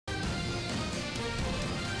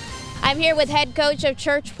I'm here with head coach of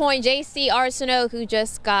Church Point, J.C. Arsenault, who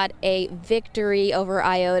just got a victory over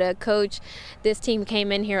Iota. Coach, this team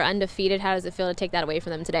came in here undefeated. How does it feel to take that away from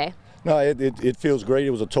them today? No, it feels great. It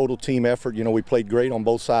was a total team effort. You know, we played great on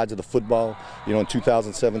both sides of the football. You know, in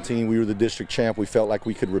 2017, we were the district champ. We felt like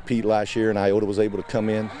we could repeat last year, and Iota was able to come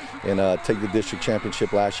in and take the district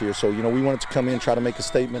championship last year. So, you know, we wanted to come in, try to make a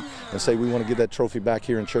statement, and say we want to get that trophy back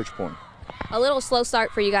here in Church Point. A little slow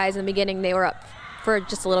start for you guys in the beginning. They were up for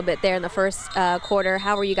just a little bit there in the first quarter.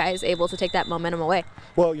 How were you guys able to take that momentum away?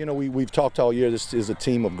 Well, you know, we've talked all year. This is a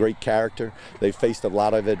team of great character. They faced a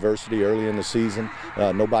lot of adversity early in the season.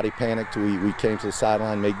 Nobody panicked. We came to the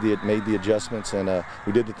sideline, made the adjustments, and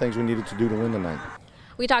we did the things we needed to do to win tonight.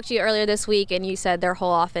 We talked to you earlier this week, and you said their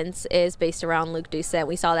whole offense is based around Luke Doucette.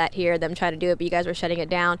 We saw that here, them trying to do it, but you guys were shutting it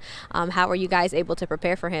down. How were you guys able to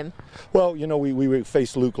prepare for him? Well, you know, we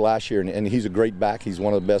faced Luke last year, and he's a great back. He's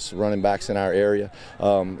one of the best running backs in our area.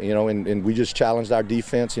 You know, and we just challenged our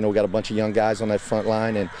defense. You know, we got a bunch of young guys on that front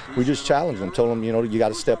line, and we just challenged them, told them, you know, you got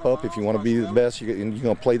to step up if you want to be the best, you're going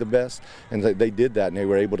to play the best. And they did that, and they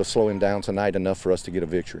were able to slow him down tonight enough for us to get a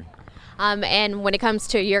victory. And when it comes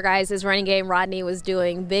to your guys' running game, Rodney was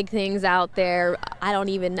doing big things out there.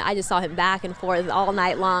 I just saw him back and forth all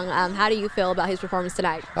night long. How do you feel about his performance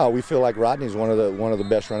tonight? Oh, we feel like Rodney's one of the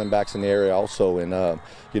best running backs in the area also. And,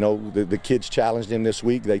 you know, the kids challenged him this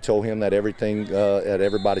week. They told him that everything that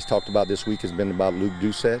everybody's talked about this week has been about Luke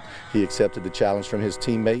Doucette. He accepted the challenge from his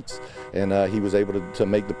teammates, and he was able to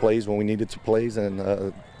make the plays when we needed to plays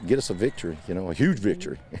and get us a victory, you know, a huge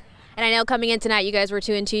victory. And I know coming in tonight, you guys were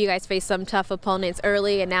 2-2. You guys faced some tough opponents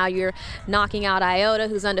early, and now you're knocking out Iota,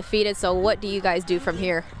 who's undefeated. So what do you guys do from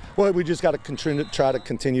here? Well, we just got to try to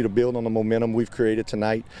continue to build on the momentum we've created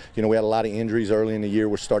tonight. You know, we had a lot of injuries early in the year.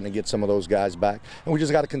 We're starting to get some of those guys back, and we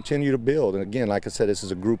just got to continue to build. And again, like I said, this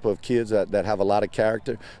is a group of kids that have a lot of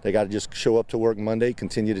character. They got to just show up to work Monday,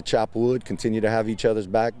 continue to chop wood, continue to have each other's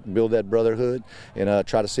back, build that brotherhood, and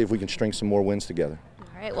try to see if we can string some more wins together.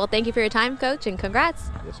 All right. Well, thank you for your time, Coach, and congrats.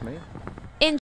 Yes, ma'am.